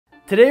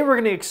Today we're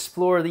going to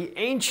explore the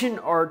ancient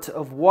art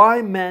of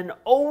why men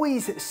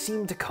always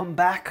seem to come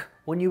back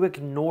when you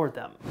ignore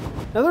them.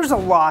 Now there's a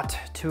lot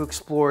to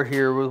explore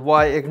here with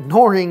why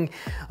ignoring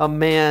a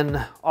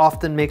man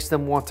often makes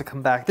them want to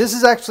come back. This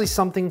is actually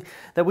something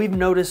that we've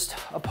noticed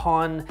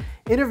upon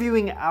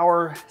interviewing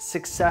our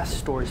success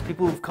stories,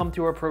 people who've come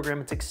through our program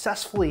and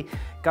successfully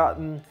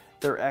gotten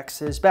their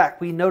exes back.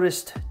 We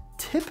noticed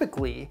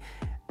typically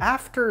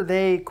after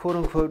they quote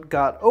unquote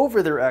got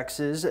over their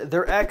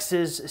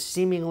exes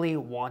seemingly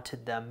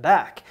wanted them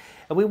back.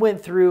 And we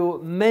went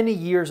through many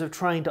years of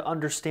trying to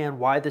understand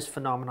why this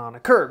phenomenon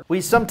occurred.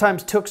 We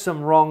sometimes took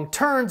some wrong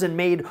turns and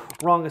made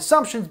wrong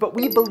assumptions, but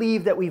we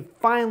believe that we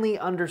finally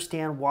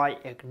understand why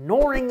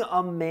ignoring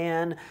a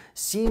man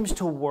seems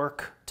to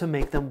work to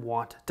make them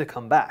want to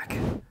come back.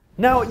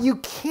 Now, you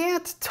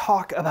can't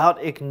talk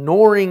about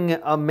ignoring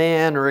a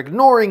man or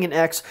ignoring an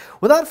ex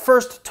without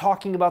first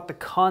talking about the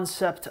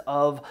concept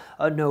of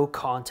a no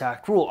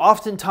contact rule.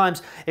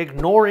 Oftentimes,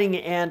 ignoring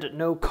and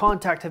no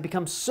contact have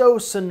become so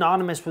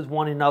synonymous with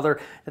one another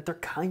that they're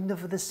kind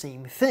of the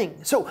same thing.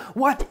 So,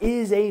 what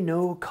is a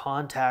no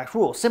contact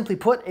rule? Simply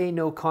put, a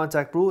no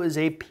contact rule is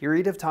a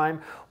period of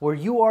time where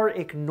you are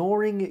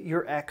ignoring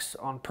your ex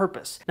on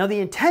purpose. Now,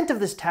 the intent of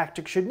this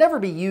tactic should never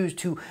be used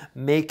to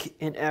make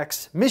an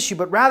ex miss you,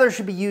 but rather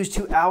should be used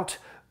to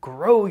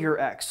outgrow your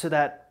ex so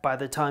that by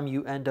the time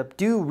you end up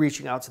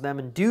reaching out to them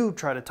and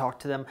try to talk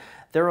to them,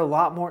 they're a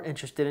lot more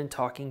interested in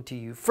talking to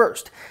you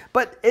first.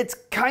 But it's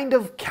kind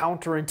of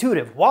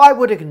counterintuitive. Why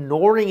would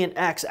ignoring an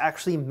ex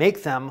actually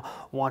make them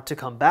want to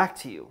come back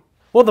to you?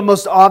 Well, the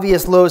most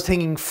obvious lowest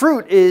hanging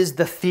fruit is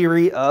the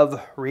theory of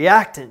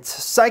reactance.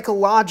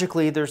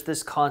 Psychologically, there's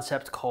this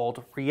concept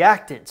called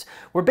reactance,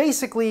 where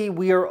basically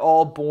we are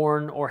all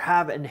born or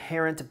have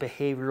inherent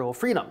behavioral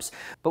freedoms.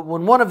 But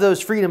when one of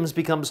those freedoms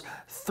becomes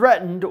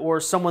threatened or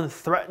someone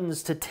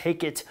threatens to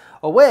take it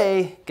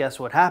away, guess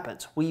what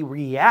happens? We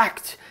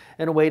react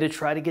in a way to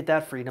try to get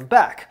that freedom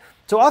back.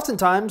 So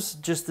oftentimes,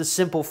 just the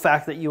simple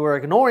fact that you are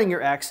ignoring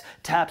your ex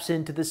taps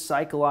into the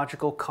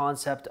psychological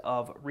concept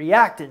of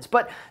reactance,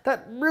 but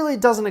that really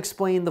doesn't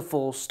explain the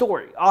full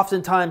story.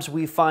 Oftentimes,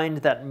 we find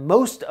that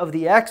most of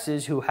the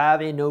exes who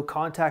have a no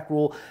contact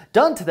rule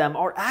done to them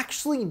are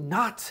actually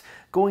not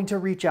going to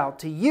reach out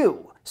to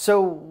you.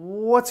 So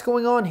what's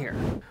going on here?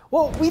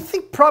 Well, we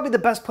think probably the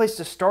best place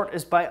to start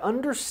is by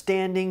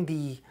understanding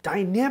the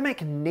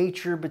dynamic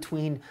nature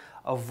between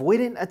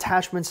avoidant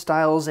attachment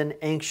styles and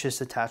anxious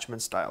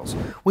attachment styles.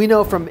 We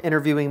know from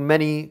interviewing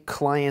many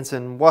clients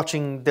and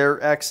watching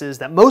their exes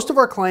that most of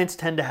our clients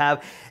tend to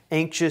have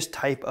anxious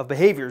type of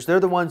behaviors. They're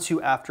the ones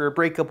who after a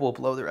breakup will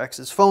blow their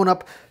ex's phone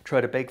up,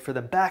 try to beg for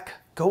them back,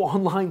 go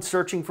online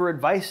searching for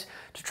advice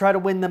to try to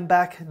win them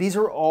back. These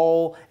are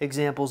all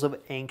examples of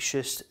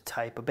anxious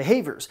type of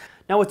behaviors.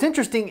 Now what's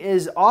interesting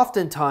is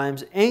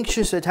oftentimes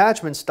anxious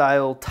attachment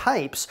style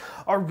types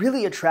are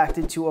really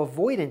attracted to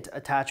avoidant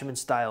attachment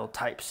style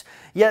types.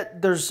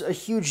 Yet there's a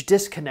huge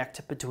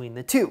disconnect between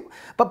the two.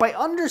 But by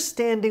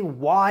understanding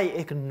why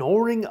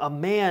ignoring a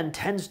man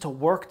tends to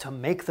work to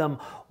make them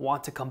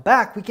want to come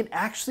back, we can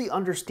actually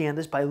understand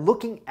this by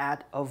looking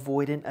at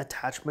avoidant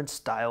attachment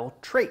style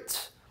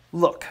traits.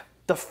 Look.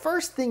 The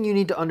first thing you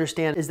need to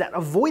understand is that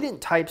avoidant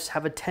types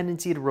have a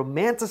tendency to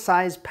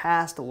romanticize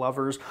past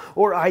lovers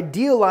or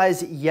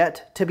idealize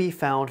yet to be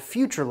found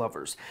future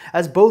lovers,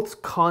 as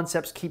both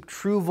concepts keep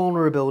true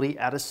vulnerability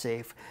at a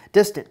safe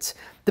distance.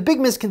 The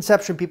big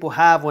misconception people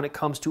have when it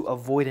comes to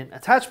avoidant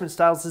attachment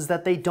styles is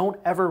that they don't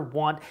ever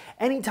want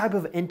any type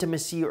of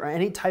intimacy or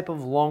any type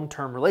of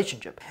long-term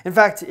relationship. In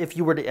fact, if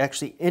you were to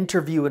actually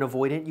interview an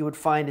avoidant, you would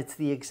find it's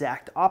the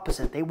exact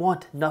opposite. They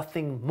want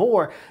nothing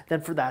more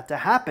than for that to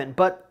happen.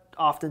 But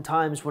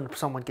oftentimes when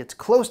someone gets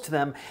close to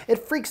them, it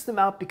freaks them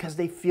out because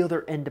they feel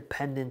their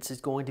independence is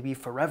going to be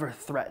forever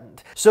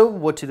threatened. So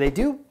what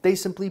do? They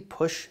simply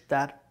push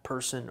that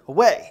person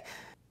away.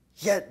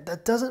 Yet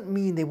that doesn't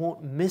mean they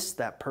won't miss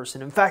that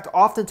person. In fact,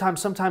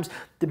 sometimes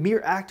the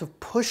mere act of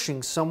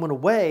pushing someone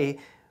away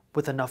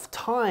with enough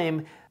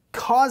time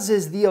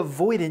causes the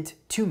avoidant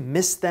to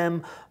miss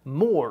them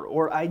more,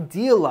 or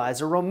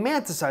idealize or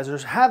romanticize,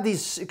 or have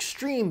these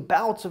extreme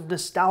bouts of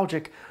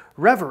nostalgic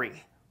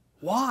reverie.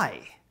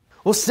 Why?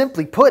 Well,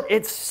 simply put,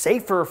 it's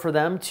safer for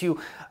them to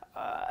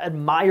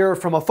admire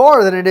from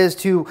afar than it is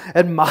to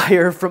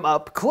admire from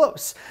up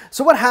close.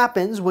 So what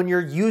happens when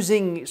you're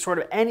using sort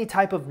of any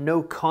type of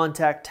no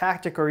contact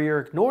tactic or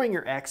you're ignoring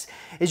your ex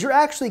is you're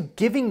actually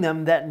giving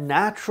them that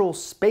natural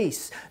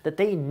space that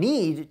they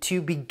need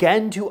to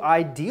begin to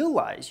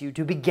idealize you,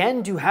 to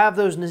begin to have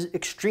those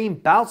extreme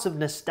bouts of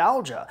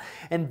nostalgia.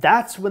 And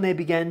that's when they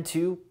begin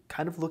to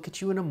kind of look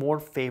at you in a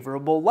more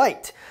favorable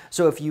light.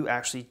 So if you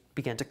actually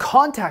begin to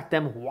contact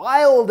them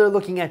while they're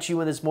looking at you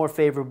in this more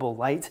favorable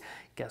light,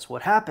 guess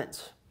what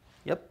happens?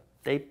 Yep,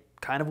 they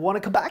kind of want to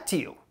come back to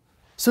you.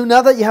 So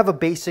now that you have a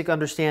basic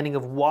understanding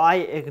of why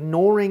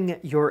ignoring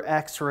your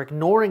ex or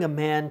ignoring a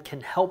man can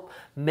help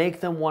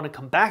make them want to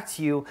come back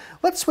to you,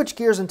 let's switch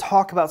gears and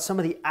talk about some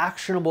of the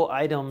actionable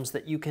items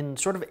that you can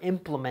sort of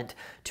implement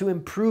to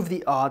improve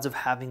the odds of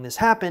having this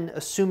happen,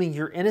 assuming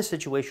you're in a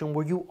situation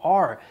where you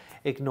are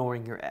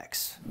ignoring your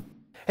ex.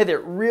 Hey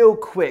there, real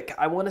quick,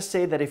 I want to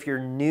say that if you're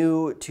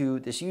new to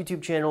this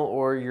YouTube channel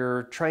or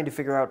you're trying to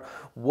figure out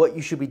what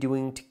you should be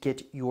doing to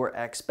get your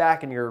ex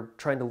back and you're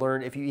trying to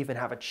learn if you even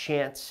have a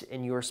chance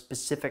in your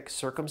specific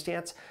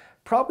circumstance,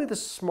 probably the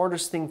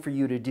smartest thing for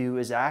you to do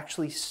is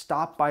actually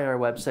stop by our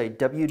website,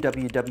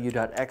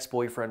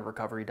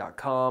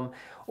 www.exboyfriendrecovery.com,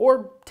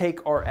 or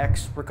take our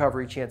Ex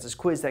Recovery Chances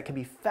quiz that can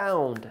be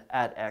found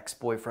at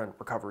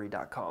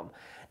exboyfriendrecovery.com.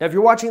 Now, if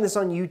you're watching this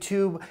on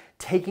YouTube,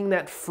 taking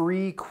that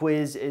free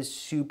quiz is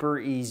super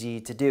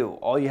easy to do.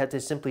 All you have to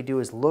simply do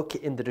is look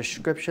in the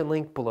description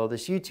link below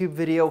this YouTube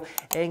video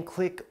and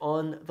click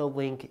on the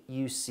link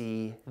you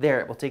see there.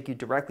 It will take you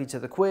directly to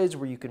the quiz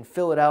where you can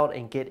fill it out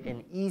and get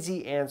an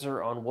easy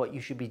answer on what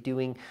you should be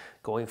doing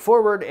going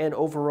forward and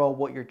overall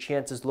what your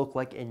chances look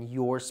like in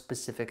your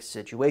specific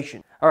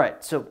situation. All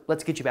right, so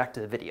let's get you back to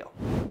the video.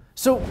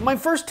 So my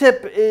first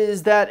tip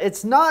is that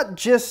it's not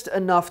just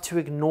enough to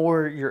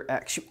ignore your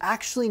ex. You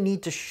actually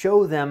need to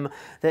show them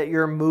that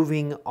you're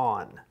moving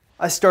on.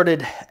 I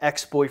started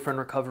ex-boyfriend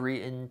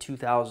recovery in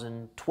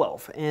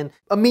 2012, and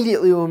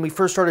immediately when we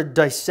first started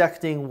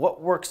dissecting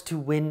what works to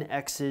win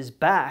exes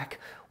back,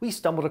 we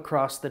stumbled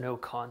across the no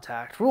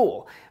contact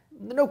rule.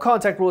 The no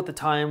contact rule at the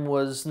time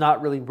was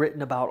not really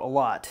written about a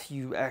lot.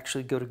 You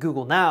actually go to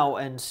Google now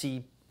and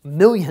see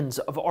millions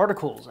of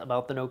articles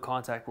about the no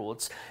contact rule.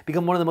 It's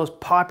become one of the most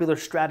popular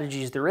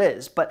strategies there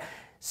is, but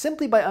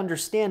simply by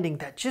understanding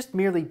that just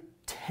merely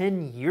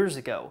 10 years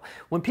ago,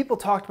 when people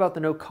talked about the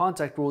no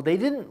contact rule, they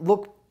didn't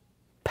look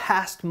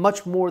past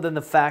much more than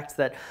the fact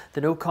that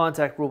the no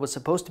contact rule was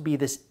supposed to be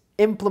this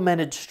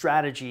implemented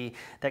strategy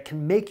that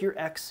can make your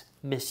ex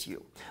miss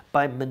you.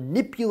 By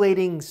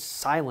manipulating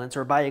silence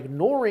or by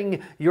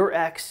ignoring your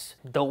ex,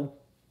 they'll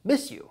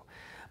miss you.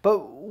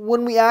 But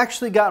when we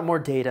actually got more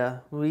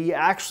data, we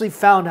actually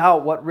found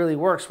out what really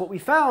works. What we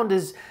found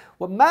is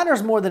what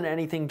matters more than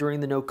anything during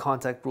the no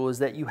contact rule is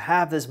that you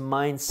have this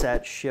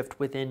mindset shift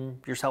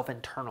within yourself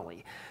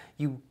internally.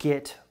 You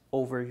get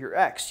over your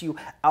ex, you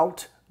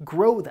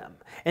outgrow them.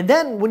 And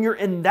then when you're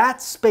in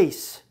that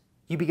space,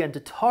 you begin to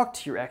talk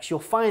to your ex, you'll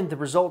find the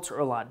results are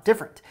a lot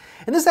different.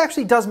 And this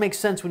actually does make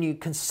sense when you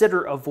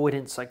consider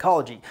avoidant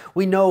psychology.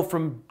 We know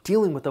from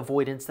dealing with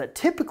avoidance that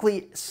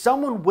typically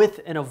someone with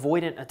an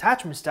avoidant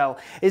attachment style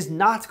is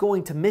not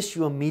going to miss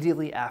you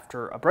immediately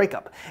after a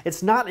breakup.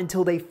 It's not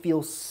until they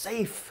feel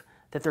safe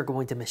that they're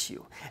going to miss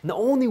you. And the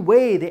only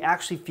way they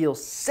actually feel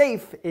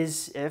safe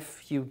is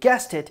if, you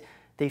guessed it,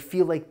 they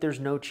feel like there's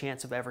no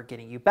chance of ever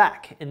getting you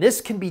back. And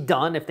this can be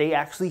done if they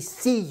actually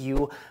see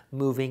you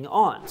moving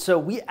on. So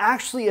we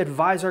actually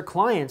advise our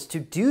clients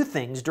to do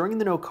things during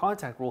the no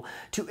contact rule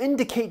to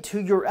indicate to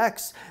your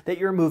ex that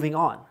you're moving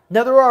on.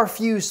 Now, there are a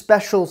few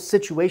special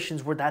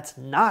situations where that's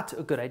not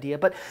a good idea,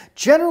 but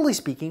generally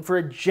speaking, for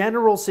a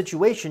general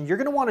situation, you're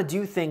gonna wanna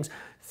do things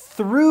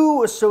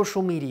through a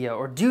social media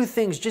or do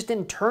things just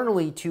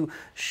internally to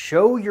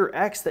show your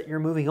ex that you're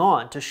moving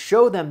on, to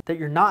show them that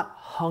you're not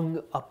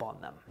hung up on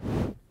them.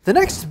 The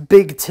next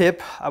big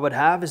tip I would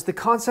have is the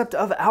concept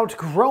of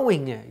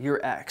outgrowing your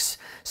ex,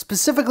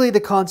 specifically the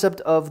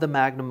concept of the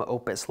magnum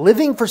opus,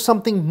 living for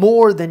something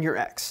more than your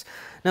ex.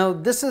 Now,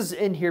 this is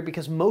in here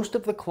because most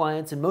of the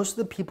clients and most of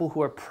the people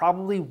who are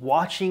probably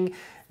watching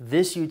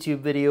this YouTube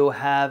video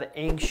have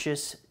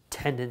anxious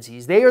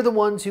tendencies. They are the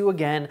ones who,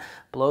 again,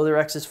 blow their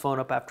ex's phone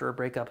up after a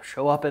breakup,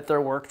 show up at their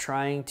work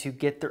trying to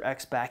get their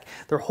ex back.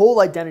 Their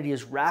whole identity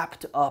is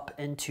wrapped up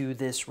into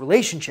this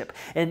relationship,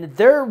 and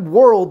their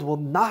world will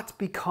not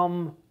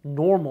become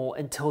normal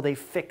until they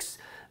fix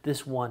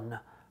this one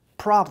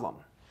problem.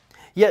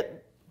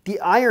 Yet, the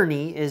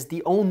irony is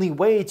the only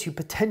way to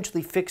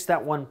potentially fix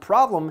that one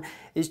problem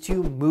is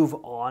to move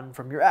on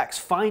from your ex.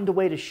 Find a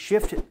way to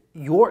shift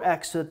your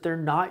ex so that they're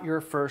not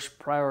your first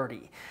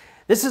priority.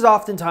 This is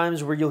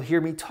oftentimes where you'll hear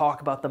me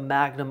talk about the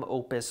magnum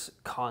opus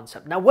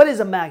concept. Now, what is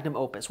a magnum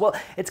opus? Well,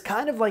 it's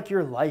kind of like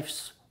your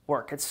life's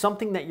work. It's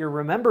something that you're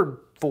remembered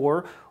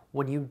for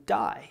when you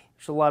die.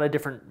 There's a lot of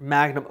different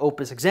magnum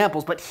opus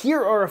examples, but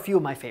here are a few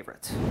of my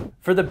favorites.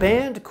 For the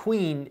band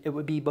Queen, it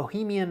would be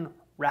Bohemian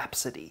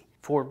Rhapsody.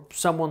 For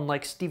someone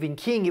like Stephen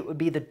King, it would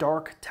be the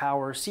Dark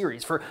Tower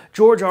series. For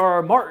George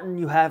R.R. Martin,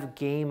 you have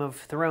Game of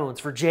Thrones.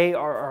 For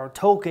J.R.R.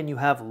 Tolkien, you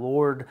have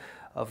Lord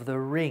of the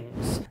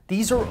Rings.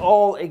 These are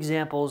all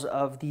examples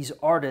of these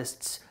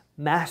artists'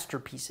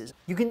 masterpieces.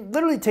 You can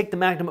literally take the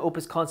magnum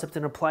opus concept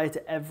and apply it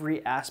to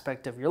every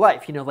aspect of your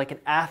life. You know, like an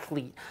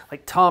athlete,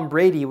 like Tom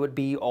Brady would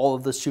be all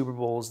of the Super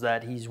Bowls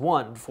that he's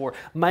won. For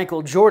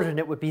Michael Jordan,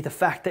 it would be the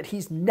fact that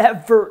he's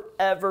never,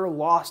 ever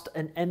lost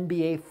an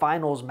NBA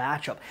Finals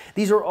matchup.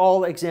 These are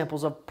all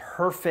examples of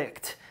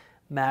perfect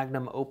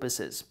magnum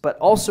opuses, but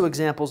also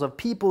examples of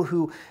people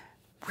who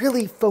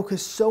really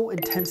focus so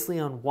intensely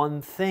on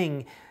one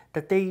thing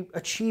that they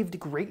achieved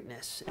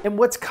greatness. And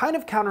what's kind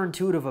of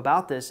counterintuitive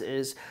about this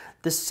is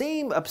the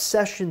same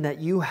obsession that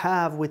you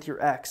have with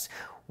your ex,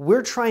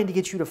 we're trying to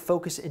get you to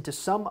focus into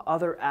some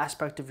other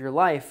aspect of your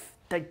life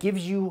that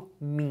gives you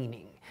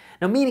meaning.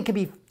 Now, meaning can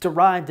be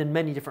derived in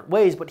many different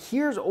ways, but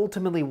here's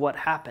ultimately what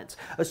happens.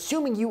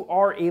 Assuming you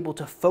are able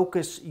to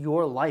focus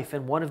your life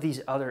in one of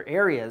these other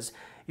areas,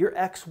 your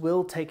ex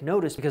will take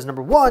notice because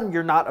number one,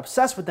 you're not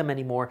obsessed with them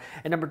anymore,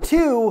 and number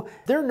two,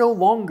 they're no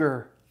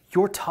longer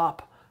your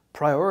top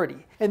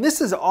priority. And this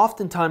is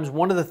oftentimes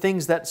one of the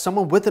things that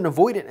someone with an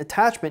avoidant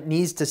attachment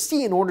needs to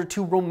see in order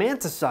to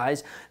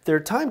romanticize their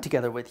time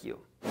together with you.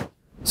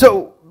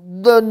 So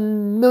the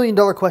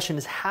million-dollar question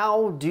is,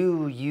 how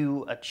do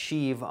you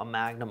achieve a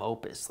magnum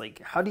opus? Like,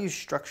 how do you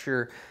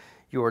structure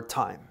your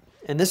time?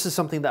 And this is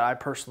something that I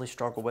personally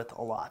struggle with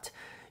a lot.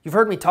 You've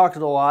heard me talk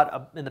a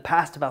lot in the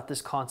past about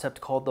this concept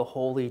called the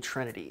Holy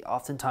Trinity.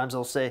 Oftentimes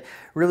I'll say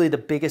really the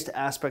biggest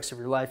aspects of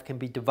your life can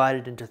be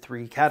divided into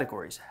three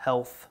categories: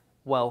 health,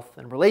 wealth,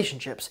 and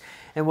relationships.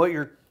 And what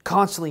you're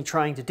constantly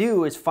trying to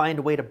do is find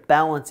a way to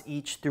balance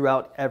each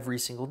throughout every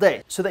single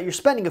day so that you're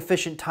spending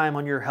efficient time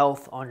on your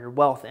health, on your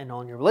wealth, and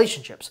on your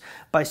relationships.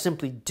 By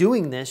simply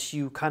doing this,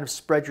 you kind of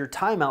spread your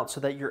time out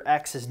so that your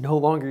ex is no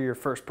longer your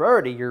first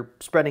priority. You're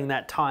spreading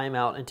that time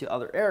out into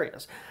other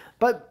areas.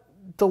 But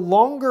the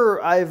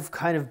longer I've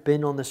kind of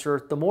been on this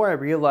earth, the more I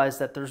realize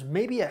that there's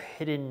maybe a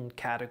hidden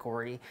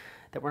category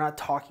that we're not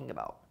talking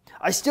about.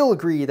 I still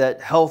agree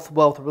that health,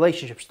 wealth,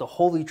 relationships, the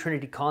Holy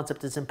Trinity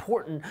concept is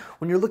important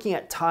when you're looking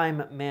at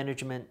time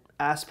management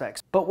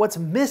aspects. But what's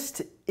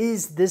missed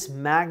is this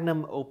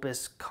magnum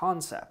opus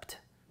concept.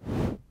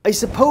 I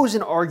suppose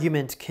an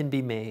argument can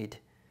be made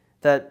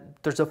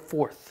that there's a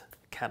fourth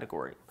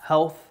category: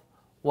 health,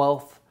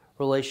 wealth,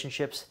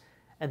 relationships,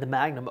 and the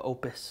magnum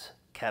opus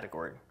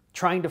category.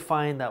 Trying to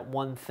find that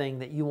one thing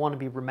that you want to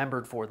be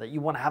remembered for, that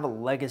you want to have a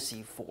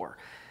legacy for.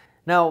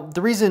 Now,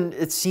 the reason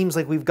it seems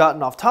like we've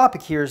gotten off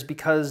topic here is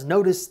because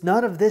notice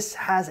none of this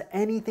has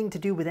anything to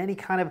do with any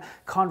kind of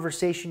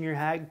conversation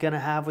you're gonna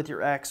have with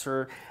your ex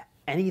or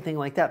anything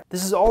like that.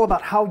 This is all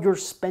about how you're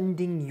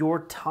spending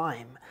your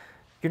time.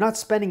 You're not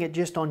spending it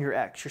just on your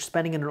ex, you're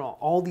spending it on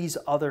all these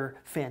other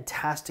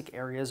fantastic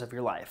areas of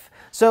your life.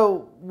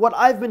 So what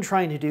I've been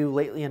trying to do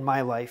lately in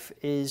my life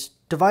is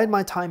divide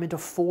my time into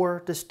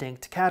four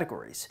distinct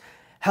categories.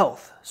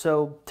 Health.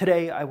 So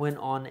today I went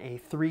on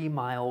a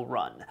 3-mile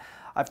run.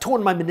 I've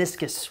torn my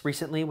meniscus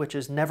recently, which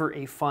is never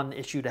a fun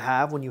issue to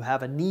have when you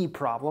have a knee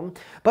problem,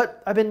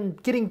 but I've been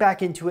getting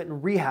back into it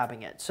and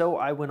rehabbing it, so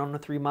I went on a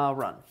 3-mile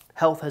run.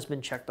 Health has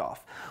been checked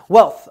off.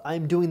 Wealth,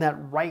 I'm doing that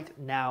right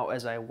now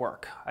as I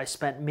work. I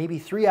spent maybe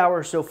 3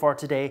 hours so far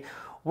today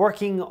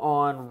working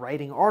on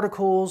writing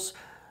articles,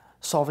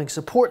 solving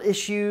support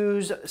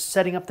issues,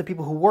 setting up the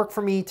people who work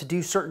for me to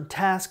do certain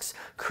tasks,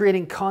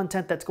 creating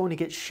content that's going to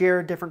get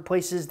shared different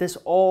places. This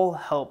all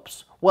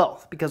helps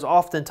wealth because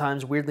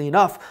oftentimes, weirdly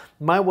enough,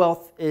 my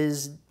wealth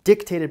is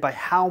dictated by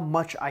how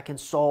much I can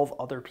solve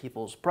other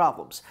people's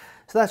problems.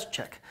 So that's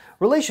check.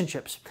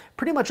 Relationships.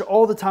 Pretty much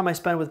all the time I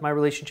spend with my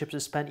relationships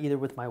is spent either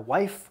with my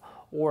wife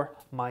or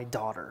my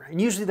daughter. And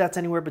usually that's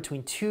anywhere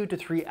between 2 to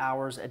 3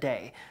 hours a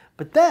day.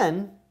 But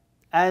then,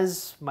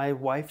 as my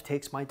wife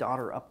takes my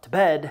daughter up to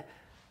bed,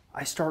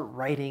 I start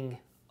writing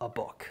a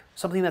book.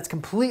 Something that's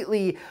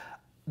completely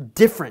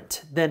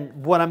different than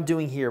what I'm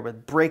doing here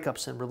with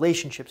breakups and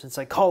relationships and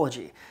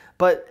psychology.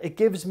 But it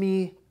gives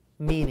me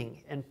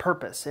meaning and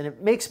purpose. And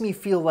it makes me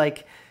feel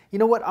like, you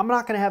know what, I'm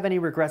not going to have any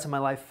regrets in my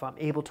life if I'm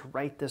able to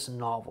write this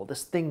novel,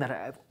 this thing that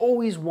I've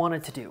always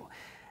wanted to do.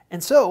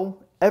 And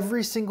so,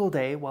 every single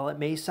day, while it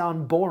may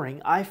sound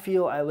boring, I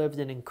feel I lived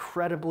an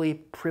incredibly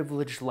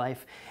privileged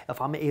life if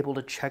I'm able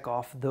to check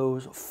off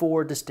those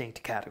four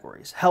distinct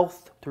categories.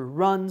 Health through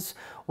runs,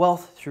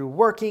 wealth through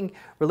working,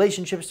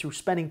 relationships through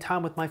spending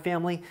time with my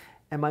family,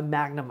 and my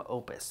magnum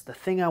opus, the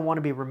thing I want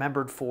to be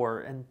remembered for,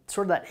 and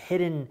sort of that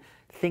hidden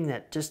thing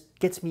that just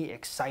gets me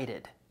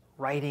excited,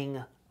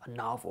 writing a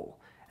novel.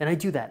 And I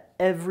do that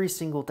every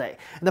single day.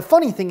 And the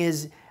funny thing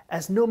is,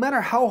 as no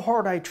matter how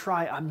hard I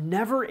try, I'm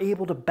never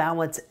able to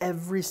balance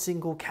every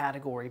single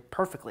category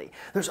perfectly.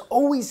 There's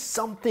always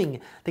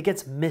something that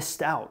gets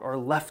missed out or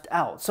left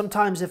out.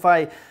 Sometimes if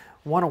I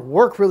want to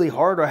work really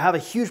hard or have a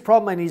huge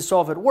problem I need to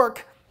solve at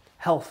work,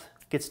 health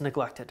gets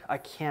neglected. I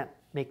can't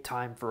make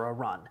time for a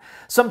run.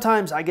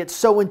 Sometimes I get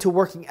so into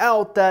working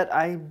out that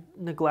I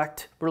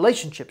neglect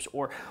relationships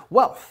or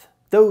wealth.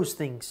 Those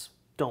things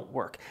don't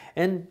work.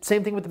 And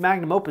same thing with the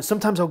magnum opus.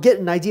 Sometimes I'll get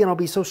an idea and I'll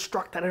be so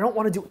struck that I don't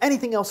want to do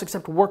anything else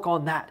except work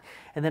on that.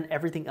 And then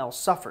everything else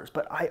suffers.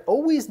 But I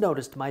always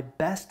noticed my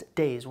best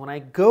days when I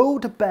go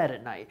to bed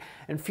at night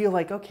and feel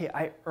like, okay,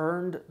 I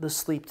earned the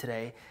sleep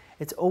today.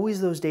 It's always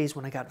those days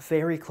when I got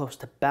very close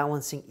to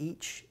balancing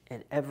each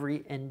and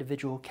every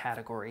individual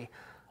category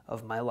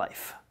of my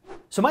life.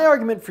 So my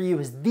argument for you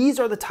is these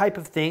are the type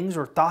of things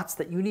or thoughts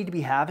that you need to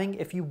be having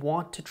if you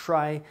want to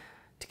try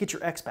to get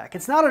your ex back.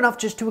 It's not enough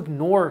just to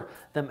ignore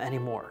them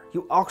anymore.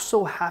 You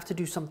also have to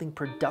do something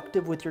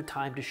productive with your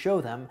time to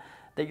show them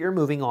that you're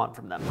moving on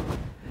from them.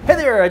 Hey there,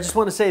 there, I just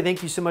want to say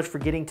thank you so much for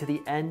getting to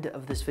the end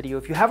of this video.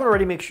 If you haven't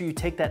already, make sure you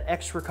take that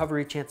X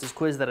Recovery Chances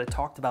quiz that I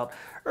talked about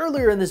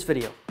earlier in this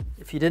video.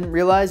 If you didn't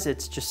realize,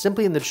 it's just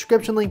simply in the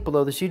description link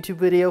below this YouTube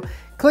video.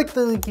 Click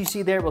the link you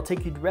see there, it will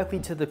take you directly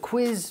to the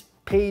quiz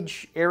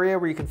page area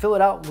where you can fill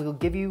it out, and we'll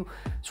give you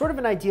sort of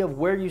an idea of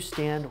where you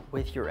stand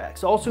with your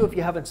ex. Also, if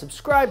you haven't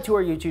subscribed to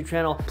our YouTube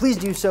channel, please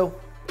do so.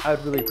 I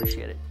would really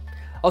appreciate it.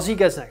 I'll see you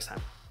guys next time.